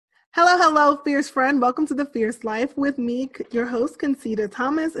Hello, fierce friend. Welcome to The Fierce Life with me, your host, Concita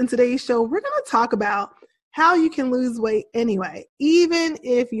Thomas. In today's show, we're going to talk about how you can lose weight anyway, even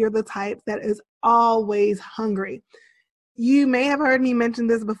if you're the type that is always hungry. You may have heard me mention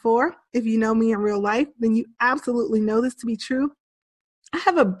this before. If you know me in real life, then you absolutely know this to be true. I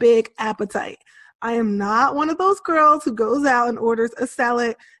have a big appetite. I am not one of those girls who goes out and orders a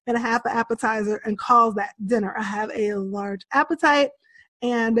salad and a half an appetizer and calls that dinner. I have a large appetite,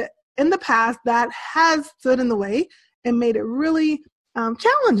 and in the past, that has stood in the way and made it really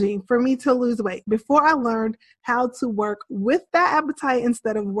challenging for me to lose weight before I learned how to work with that appetite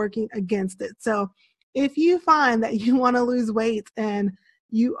instead of working against it. So if you find that you want to lose weight and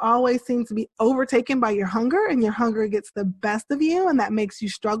you always seem to be overtaken by your hunger and your hunger gets the best of you and that makes you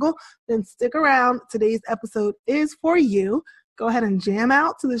struggle, then stick around. Today's episode is for you. Go ahead and jam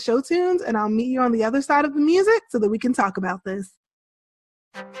out to the show tunes and I'll meet you on the other side of the music so that we can talk about this.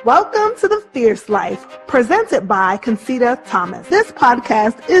 Welcome to The Fierce Life, presented by Concita Thomas. This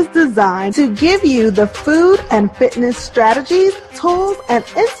podcast is designed to give you the food and fitness strategies, tools, and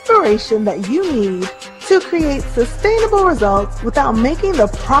inspiration that you need to create sustainable results without making the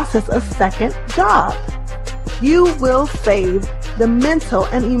process a second job. You will save the mental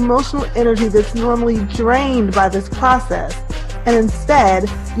and emotional energy that's normally drained by this process, and instead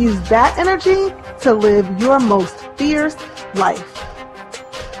use that energy to live your most fierce life.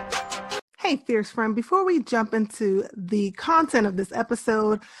 Hey, fierce friend, before we jump into the content of this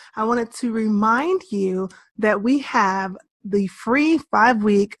episode, I wanted to remind you that we have the free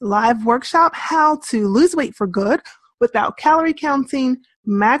 5-week live workshop, How to Lose Weight for Good Without Calorie Counting,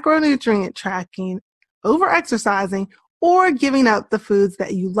 Macronutrient Tracking, Over-Exercising, or giving up the foods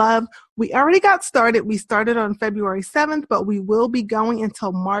that you love. We already got started. We started on February 7th, but we will be going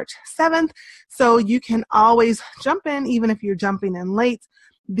until March 7th. So you can always jump in, even if you're jumping in late.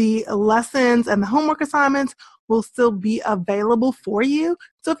 The lessons and the homework assignments will still be available for you.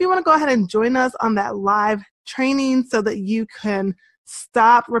 So if you want to go ahead and join us on that live training so that you can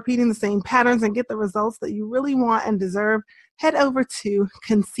stop repeating the same patterns and get the results that you really want and deserve, head over to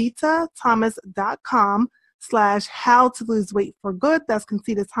concitaThomas.com/how to lose weight for good. That's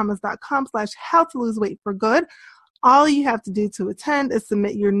concitaThomas.com/how to lose weight for good. All you have to do to attend is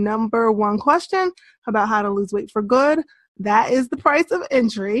submit your number one question about how to lose weight for good. That is the price of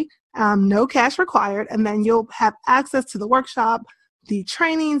entry, no cash required, and then you'll have access to the workshop, the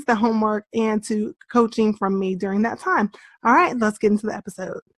trainings, the homework, and to coaching from me during that time. All right, let's get into the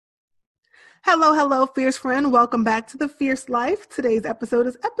episode. Hello, fierce friend. Welcome back to The Fierce Life. Today's episode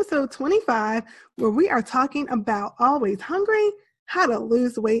is episode 25, where we are talking about always hungry, how to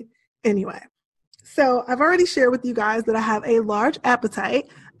lose weight anyway. So I've already shared with you guys that I have a large appetite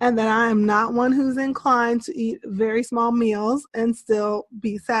and that I am not one who's inclined to eat very small meals and still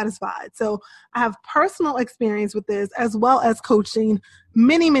be satisfied. So I have personal experience with this, as well as coaching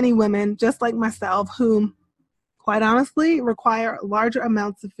many women just like myself who, quite honestly, require larger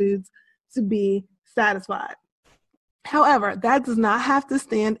amounts of foods to be satisfied. However, that does not have to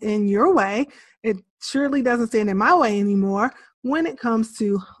stand in your way. It surely doesn't stand in my way anymore when it comes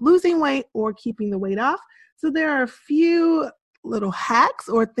to losing weight or keeping the weight off. So there are a few little hacks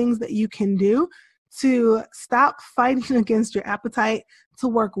or things that you can do to stop fighting against your appetite, to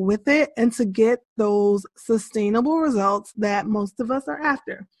work with it, and to get those sustainable results that most of us are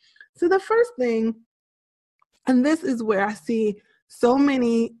after. So the first thing, and this is where I see so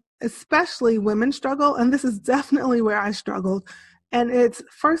many, especially women, struggle, and this is definitely where I struggled, and its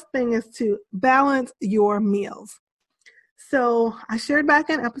first thing is to balance your meals. So I shared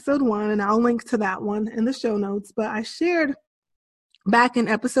back in episode 1, and I'll link to that one in the show notes, but I shared back in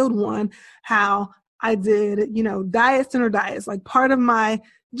episode 1 how I did, diet center diets. Like part of my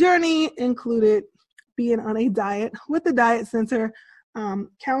journey included being on a diet with the diet center,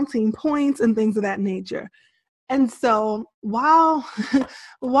 counting points and things of that nature. And so while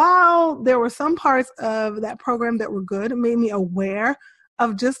there were some parts of that program that were good, it made me aware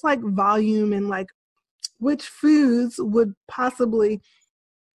of just like volume and like which foods would possibly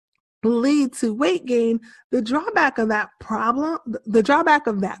lead to weight gain. The drawback of that program,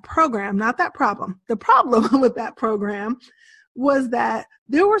 not that problem, the problem with that program was that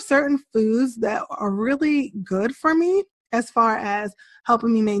there were certain foods that are really good for me as far as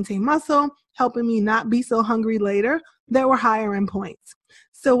helping me maintain muscle, helping me not be so hungry later, that were higher in points.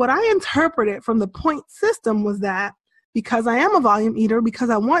 So what I interpreted from the point system was that because I am a volume eater,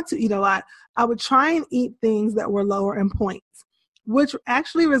 because I want to eat a lot, I would try and eat things that were lower in points, which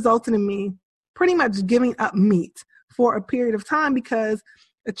actually resulted in me pretty much giving up meat for a period of time because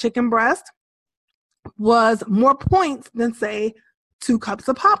a chicken breast was more points than, say, 2 cups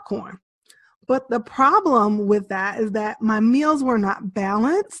of popcorn. But the problem with that is that my meals were not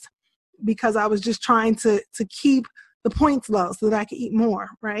balanced because I was just trying to keep the points low so that I could eat more,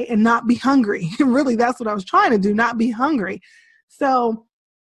 right? And not be hungry. Really, that's what I was trying to do, not be hungry. So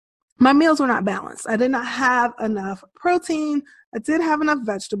my meals were not balanced. I did not have enough protein. I did have enough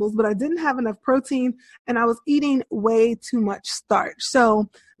vegetables, but I didn't have enough protein, and I was eating way too much starch. So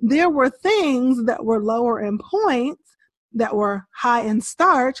there were things that were lower in points that were high in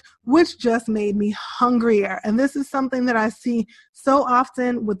starch, which just made me hungrier. And this is something that I see so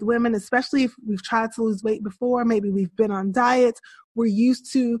often with women, especially if we've tried to lose weight before, maybe we've been on diets, we're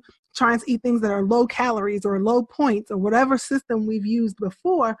used to trying to eat things that are low calories or low points or whatever system we've used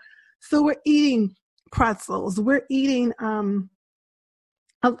before. So we're eating pretzels, we're eating,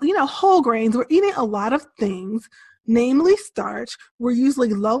 whole grains, we're eating a lot of things, namely starch. We're usually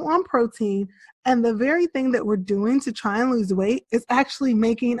low on protein. And the very thing that we're doing to try and lose weight is actually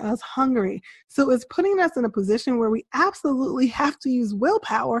making us hungry. So it's putting us in a position where we absolutely have to use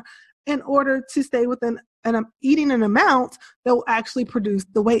willpower in order to stay within eating an amount that will actually produce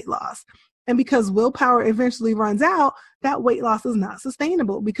the weight loss. And because willpower eventually runs out, that weight loss is not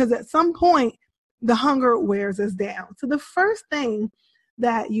sustainable because at some point, the hunger wears us down. So the first thing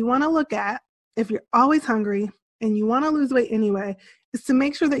that you want to look at if you're always hungry and you want to lose weight anyway is to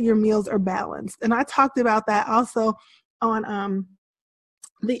make sure that your meals are balanced. And I talked about that also on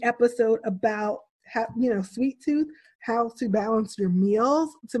the episode about sweet tooth, how to balance your meals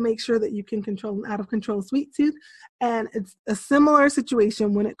to make sure that you can control an out of control sweet tooth. And it's a similar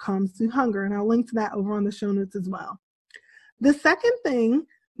situation when it comes to hunger. And I'll link to that over on the show notes as well. The second thing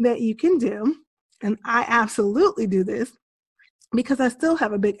that you can do, and I absolutely do this because I still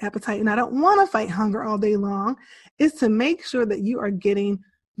have a big appetite and I don't want to fight hunger all day long, is to make sure that you are getting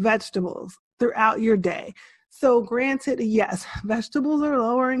vegetables throughout your day. So granted, yes, vegetables are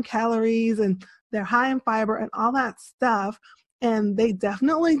lower in calories and they're high in fiber and all that stuff. And they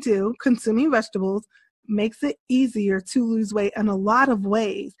definitely do. Consuming vegetables makes it easier to lose weight in a lot of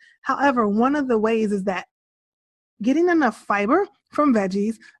ways. However, one of the ways is that getting enough fiber from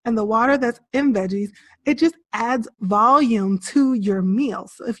veggies and the water that's in veggies, it just adds volume to your meal.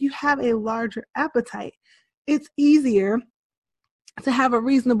 So if you have a larger appetite, it's easier to have a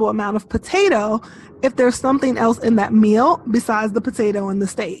reasonable amount of potato if there's something else in that meal besides the potato and the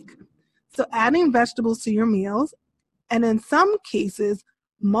steak. So adding vegetables to your meals, and in some cases,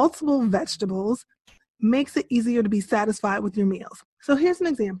 multiple vegetables, makes it easier to be satisfied with your meals. So here's an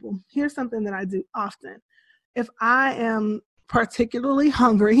example. Here's something that I do often. If I am particularly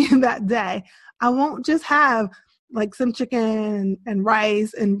hungry that day, I won't just have like some chicken and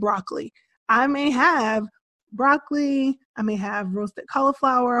rice and broccoli. I may have broccoli, I may have roasted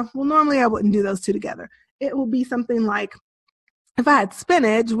cauliflower. Well, normally I wouldn't do those two together. It will be something like, if I had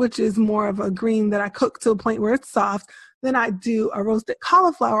spinach, which is more of a green that I cook to a point where it's soft, then I do a roasted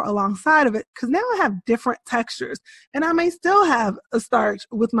cauliflower alongside of it because now I have different textures. And I may still have a starch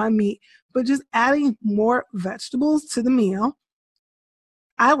with my meat, but just adding more vegetables to the meal.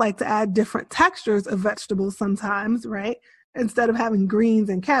 I like to add different textures of vegetables sometimes, right? Instead of having greens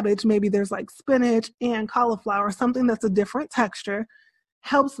and cabbage, maybe there's like spinach and cauliflower, something that's a different texture.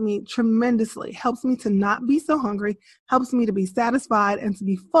 Helps me tremendously, helps me to not be so hungry, helps me to be satisfied and to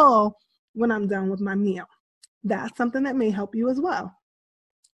be full when I'm done with my meal. That's something that may help you as well.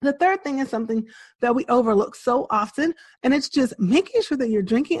 The third thing is something that we overlook so often, and it's just making sure that you're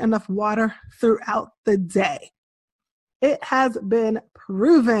drinking enough water throughout the day. It has been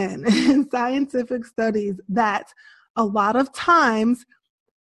proven in scientific studies that a lot of times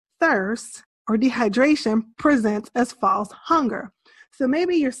thirst or dehydration presents as false hunger. So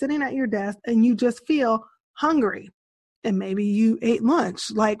maybe you're sitting at your desk and you just feel hungry. And maybe you ate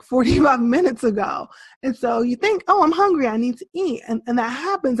lunch like 45 minutes ago. And so you think, oh, I'm hungry, I need to eat. And that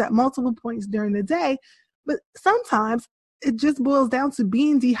happens at multiple points during the day. But sometimes it just boils down to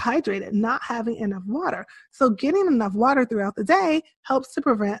being dehydrated, not having enough water. So getting enough water throughout the day helps to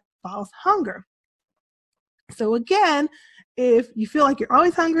prevent false hunger. So again, if you feel like you're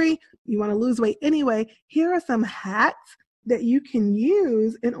always hungry, you want to lose weight anyway, here are some hacks that you can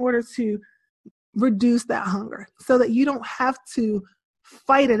use in order to reduce that hunger so that you don't have to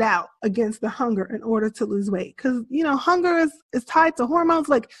fight it out against the hunger in order to lose weight. Because, hunger is tied to hormones.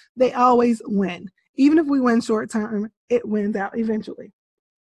 Like, they always win. Even if we win short term, it wins out eventually.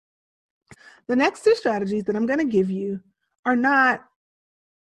 The next two strategies that I'm going to give you are not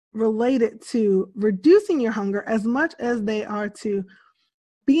related to reducing your hunger as much as they are to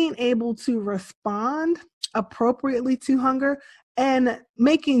being able to respond appropriately to hunger and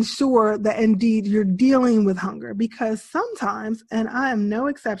making sure that indeed you're dealing with hunger, because sometimes, and I am no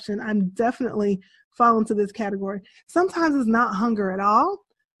exception, I'm definitely fall into this category. Sometimes it's not hunger at all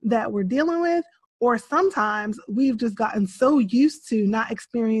that we're dealing with, or sometimes we've just gotten so used to not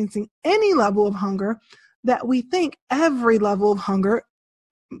experiencing any level of hunger that we think every level of hunger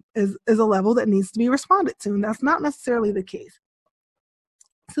is a level that needs to be responded to, and that's not necessarily the case.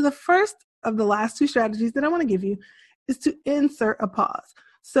 So the first of the last two strategies that I want to give you is to insert a pause.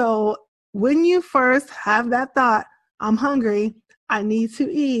 So when you first have that thought, I'm hungry, I need to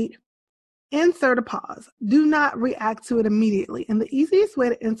eat, insert a pause. Do not react to it immediately. And the easiest way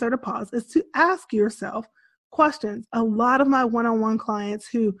to insert a pause is to ask yourself questions. A lot of my one-on-one clients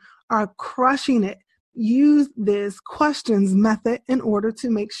who are crushing it use this questions method in order to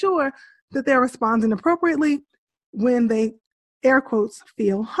make sure that they're responding appropriately when they, air quotes,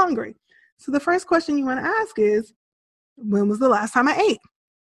 feel hungry. So the first question you want to ask is, when was the last time I ate?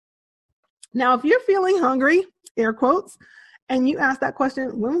 Now, if you're feeling hungry, air quotes, and you ask that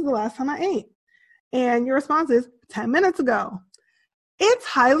question, when was the last time I ate? And your response is 10 minutes ago. It's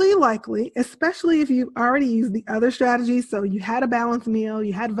highly likely, especially if you've already used the other strategies, so you had a balanced meal,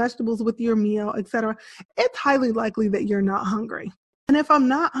 you had vegetables with your meal, etc. It's highly likely that you're not hungry. And if I'm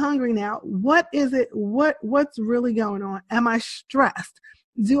not hungry now, what is it? What's really going on? Am I stressed?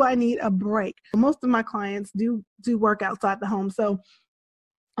 Do I need a break? Most of my clients do work outside the home, so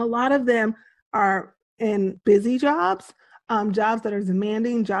a lot of them are in busy jobs, jobs that are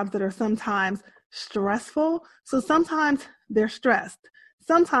demanding, jobs that are sometimes stressful. So sometimes they're stressed.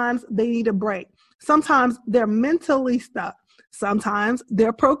 Sometimes they need a break. Sometimes they're mentally stuck. Sometimes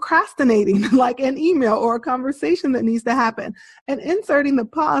they're procrastinating, like an email or a conversation that needs to happen. And inserting the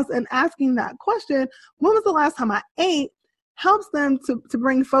pause and asking that question, when was the last time I ate, helps them to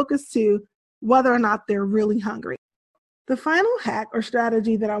bring focus to whether or not they're really hungry. The final hack or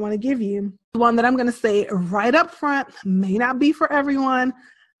strategy that I want to give you, one that I'm going to say right up front, may not be for everyone.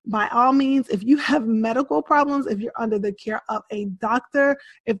 By all means, if you have medical problems, if you're under the care of a doctor,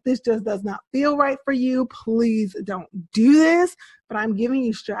 if this just does not feel right for you, please don't do this. But I'm giving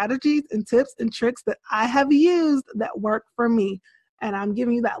you strategies and tips and tricks that I have used that work for me. And I'm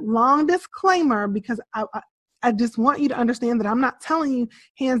giving you that long disclaimer because I just want you to understand that I'm not telling you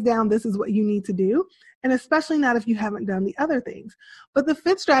hands down this is what you need to do, and especially not if you haven't done the other things. But the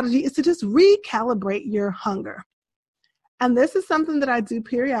fifth strategy is to just recalibrate your hunger. And this is something that I do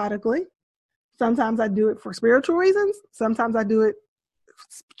periodically. Sometimes I do it for spiritual reasons. Sometimes I do it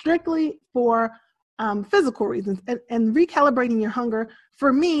strictly for physical reasons. And recalibrating your hunger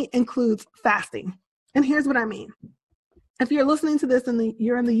for me includes fasting. And here's what I mean. If you're listening to this and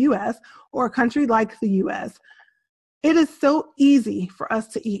you're in the U.S. or a country like the U.S., it is so easy for us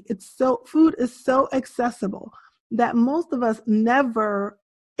to eat. Food is so accessible that most of us never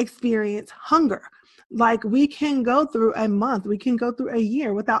experience hunger. Like we can go through a month, we can go through a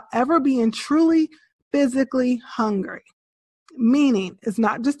year without ever being truly physically hungry. Meaning it's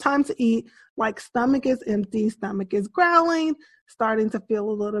not just time to eat, like stomach is empty, stomach is growling, starting to feel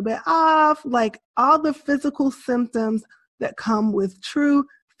a little bit off, like all the physical symptoms that come with true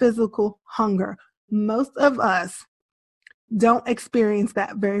physical hunger. Most of us don't experience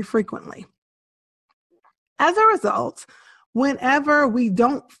that very frequently. As a result, whenever we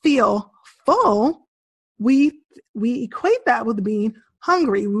don't feel full, we equate that with being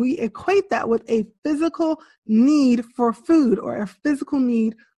hungry. We equate that with a physical need for food or a physical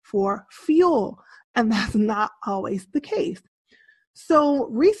need for fuel. And that's not always the case. So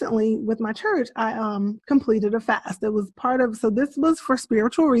recently with my church, I completed a fast. It was this was for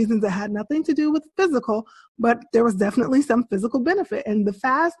spiritual reasons. It had nothing to do with physical, but there was definitely some physical benefit. And the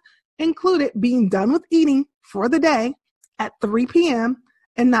fast included being done with eating for the day at 3 p.m.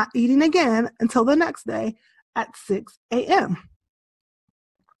 and not eating again until the next day at 6 a.m.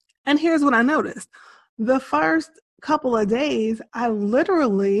 And here's what I noticed. The first couple of days, I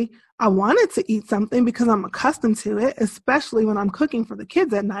wanted to eat something because I'm accustomed to it, especially when I'm cooking for the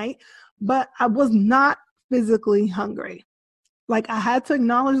kids at night, but I was not physically hungry. Like I had to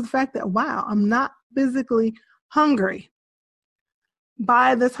acknowledge the fact that, wow, I'm not physically hungry.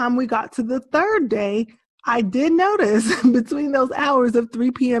 By the time we got to the third day, I did notice between those hours of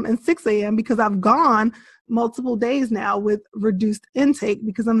 3 p.m. and 6 a.m. because I've gone multiple days now with reduced intake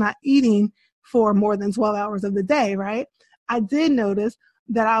because I'm not eating for more than 12 hours of the day, right? I did notice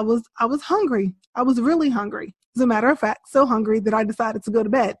that I was hungry. I was really hungry. As a matter of fact, so hungry that I decided to go to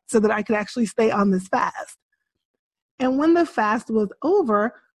bed so that I could actually stay on this fast. And when the fast was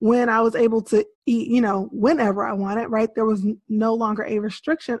over, when I was able to eat, whenever I wanted, right? There was no longer a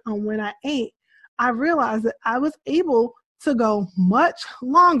restriction on when I ate. I realized that I was able to go much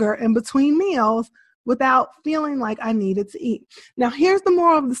longer in between meals without feeling like I needed to eat. Now, here's the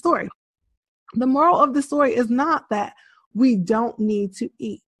moral of the story. The moral of the story is not that we don't need to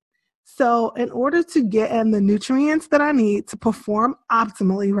eat. So in order to get in the nutrients that I need to perform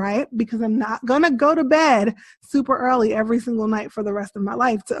optimally, right? Because I'm not going to go to bed super early every single night for the rest of my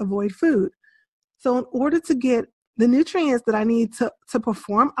life to avoid food. So in order to get the nutrients that I need to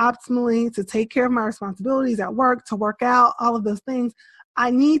perform optimally, to take care of my responsibilities at work, to work out, all of those things,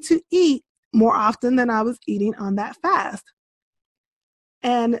 I need to eat more often than I was eating on that fast.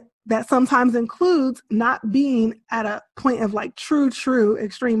 And that sometimes includes not being at a point of like true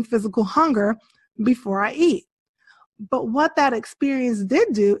extreme physical hunger before I eat. But what that experience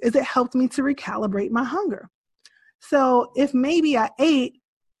did do is it helped me to recalibrate my hunger. So if maybe I ate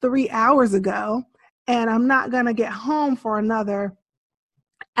 3 hours ago and I'm not going to get home for another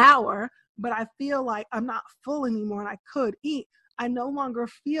hour, but I feel like I'm not full anymore and I could eat, I no longer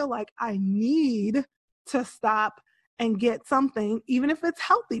feel like I need to stop and get something, even if it's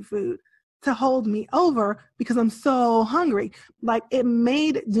healthy food, to hold me over because I'm so hungry. Like it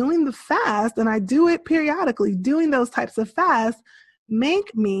made doing the fast, and I do it periodically, doing those types of fasts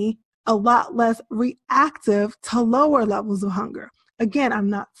make me a lot less reactive to lower levels of hunger. Again, I'm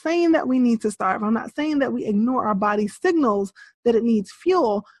not saying that we need to starve. I'm not saying that we ignore our body's signals that it needs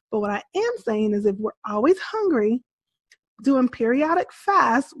fuel. But what I am saying is if we're always hungry, doing periodic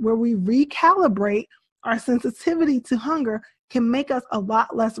fasts where we recalibrate our sensitivity to hunger can make us a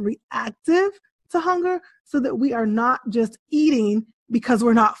lot less reactive to hunger so that we are not just eating because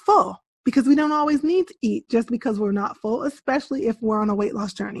we're not full, because we don't always need to eat just because we're not full, especially if we're on a weight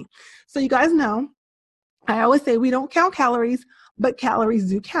loss journey. So you guys know, I always say we don't count calories, but calories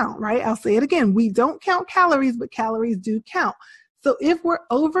do count, right? I'll say it again. We don't count calories, but calories do count. So if we're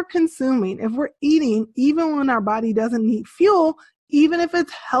over consuming, if we're eating, even when our body doesn't need fuel, even if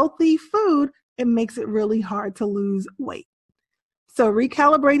it's healthy food, it makes it really hard to lose weight. So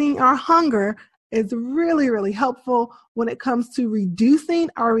recalibrating our hunger is really helpful when it comes to reducing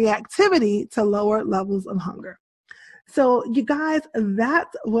our reactivity to lower levels of hunger. So you guys,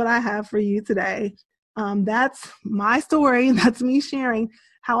 that's what I have for you today. That's my story. That's me sharing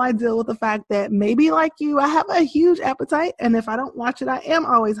how I deal with the fact that maybe like you, I have a huge appetite. And if I don't watch it, I am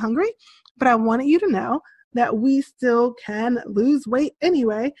always hungry. But I wanted you to know that we still can lose weight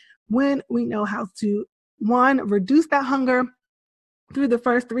anyway when we know how to, one, reduce that hunger through the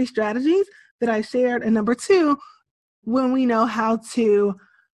first 3 strategies that I shared. And number 2, when we know how to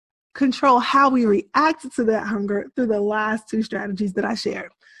control how we react to that hunger through the last 2 strategies that I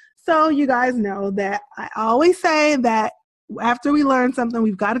shared. So you guys know that I always say that after we learn something,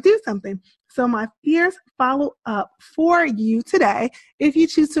 we've got to do something. So my fierce follow-up for you today, if you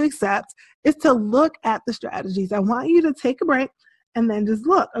choose to accept, is to look at the strategies. I want you to take a break and then just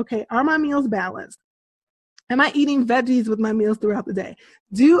look, okay, are my meals balanced? Am I eating veggies with my meals throughout the day?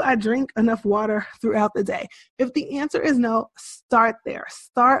 Do I drink enough water throughout the day? If the answer is no, start there.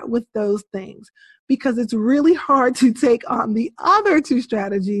 Start with those things because it's really hard to take on the other 2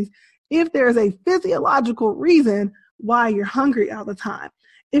 strategies if there's a physiological reason why you're hungry all the time.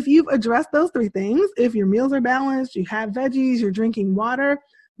 If you've addressed those 3 things, if your meals are balanced, you have veggies, you're drinking water,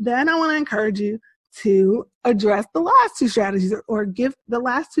 then I want to encourage you to address the last 2 strategies or give the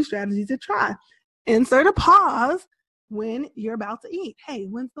last 2 strategies a try. Insert a pause when you're about to eat. Hey,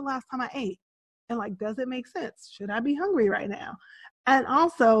 when's the last time I ate? And like, does it make sense? Should I be hungry right now? And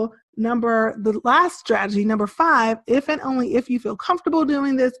also, the last strategy, number 5, if and only if you feel comfortable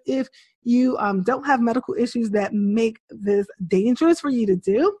doing this, if you don't have medical issues that make this dangerous for you to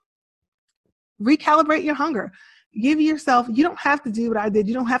do, recalibrate your hunger. Give yourself, you don't have to do what I did.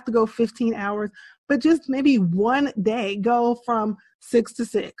 You don't have to go 15 hours, but just maybe one day, go from 6 to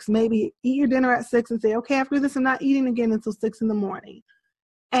 6. Maybe eat your dinner at 6 and say, okay, after this, I'm not eating again until 6 in the morning.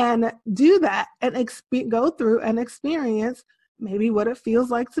 And do that and go through and experience maybe what it feels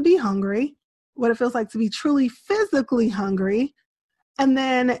like to be hungry, what it feels like to be truly physically hungry, and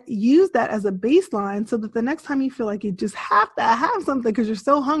then use that as a baseline so that the next time you feel like you just have to have something because you're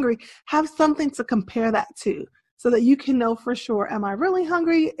so hungry, have something to compare that to so that you can know for sure, am I really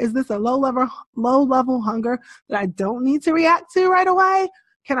hungry? Is this a low level hunger that I don't need to react to right away?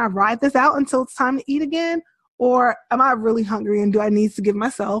 Can I ride this out until it's time to eat again? Or am I really hungry and do I need to give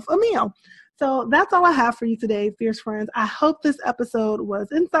myself a meal? So that's all I have for you today, fierce friends. I hope this episode was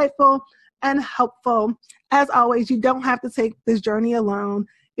insightful and helpful. As always, you don't have to take this journey alone.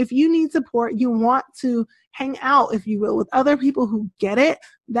 If you need support, you want to hang out, if you will, with other people who get it,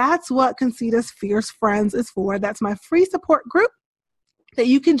 that's what Conceited Fierce Friends is for. That's my free support group. that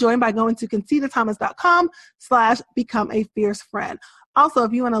you can join by going to conceitathomas.com/become-a-fierce-friend. Also,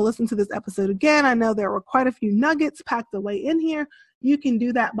 if you want to listen to this episode again, I know there were quite a few nuggets packed away in here. You can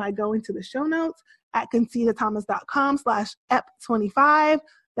do that by going to the show notes at conceitathomas.com/ep25.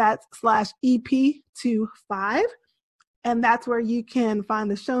 That's /EP25. And that's where you can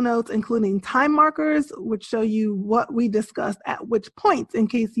find the show notes, including time markers, which show you what we discussed at which points in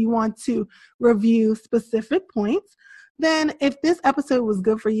case you want to review specific points. Then if this episode was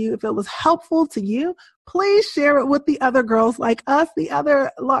good for you, if it was helpful to you, please share it with the other girls like us, the other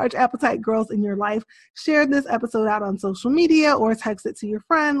large appetite girls in your life. Share this episode out on social media or text it to your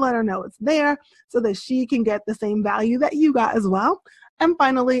friend. Let her know it's there so that she can get the same value that you got as well. And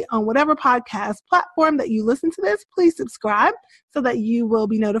finally, on whatever podcast platform that you listen to this, please subscribe so that you will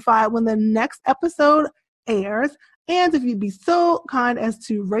be notified when the next episode airs. And if you'd be so kind as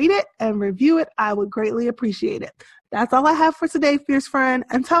to rate it and review it, I would greatly appreciate it. That's all I have for today, fierce friend.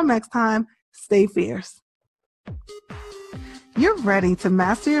 Until next time, stay fierce. You're ready to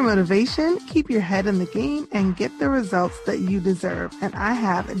master your motivation, keep your head in the game, and get the results that you deserve. And I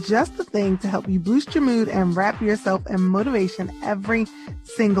have just the thing to help you boost your mood and wrap yourself in motivation every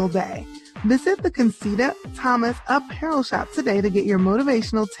single day. Visit the Concita Thomas apparel shop today to get your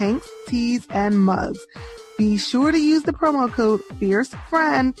motivational tanks, tees, and mugs. Be sure to use the promo code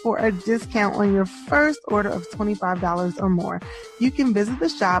FIERCEFRIEND for a discount on your first order of $25 or more. You can visit the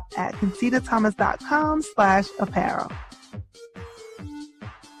shop at conceitathomas.com/apparel.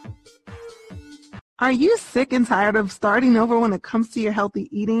 Are you sick and tired of starting over when it comes to your healthy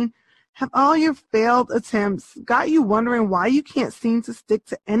eating? Have all your failed attempts got you wondering why you can't seem to stick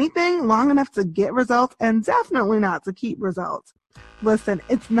to anything long enough to get results and definitely not to keep results? Listen,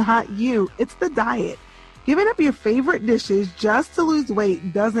 it's not you, it's the diet. Giving up your favorite dishes just to lose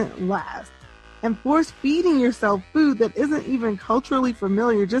weight doesn't last. And force feeding yourself food that isn't even culturally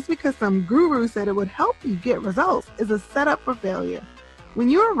familiar just because some guru said it would help you get results is a setup for failure. When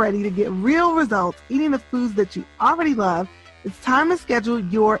you are ready to get real results eating the foods that you already love, it's time to schedule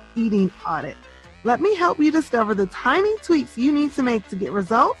your eating audit. Let me help you discover the tiny tweaks you need to make to get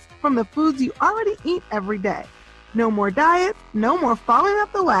results from the foods you already eat every day. No more diets, no more falling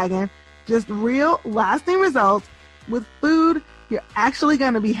off the wagon, just real lasting results with food you're actually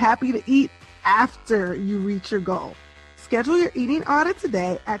going to be happy to eat after you reach your goal. Schedule your eating audit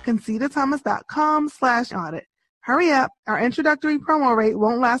today at conceitathomas.com/audit. Hurry up, our introductory promo rate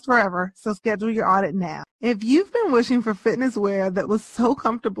won't last forever, so schedule your audit now. If you've been wishing for fitness wear that was so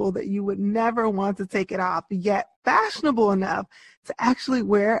comfortable that you would never want to take it off, yet fashionable enough to actually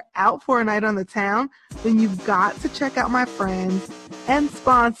wear out for a night on the town, then you've got to check out my friends and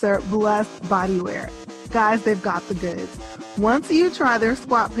sponsor Blessed Bodywear. Guys, they've got the goods. Once you try their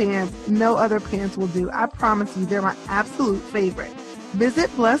squat pants, no other pants will do. I promise you, they're my absolute favorite.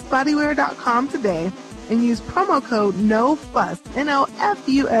 Visit blessedbodywear.com today and use promo code NOFUSS,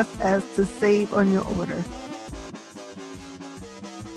 NOFUSS, to save on your order.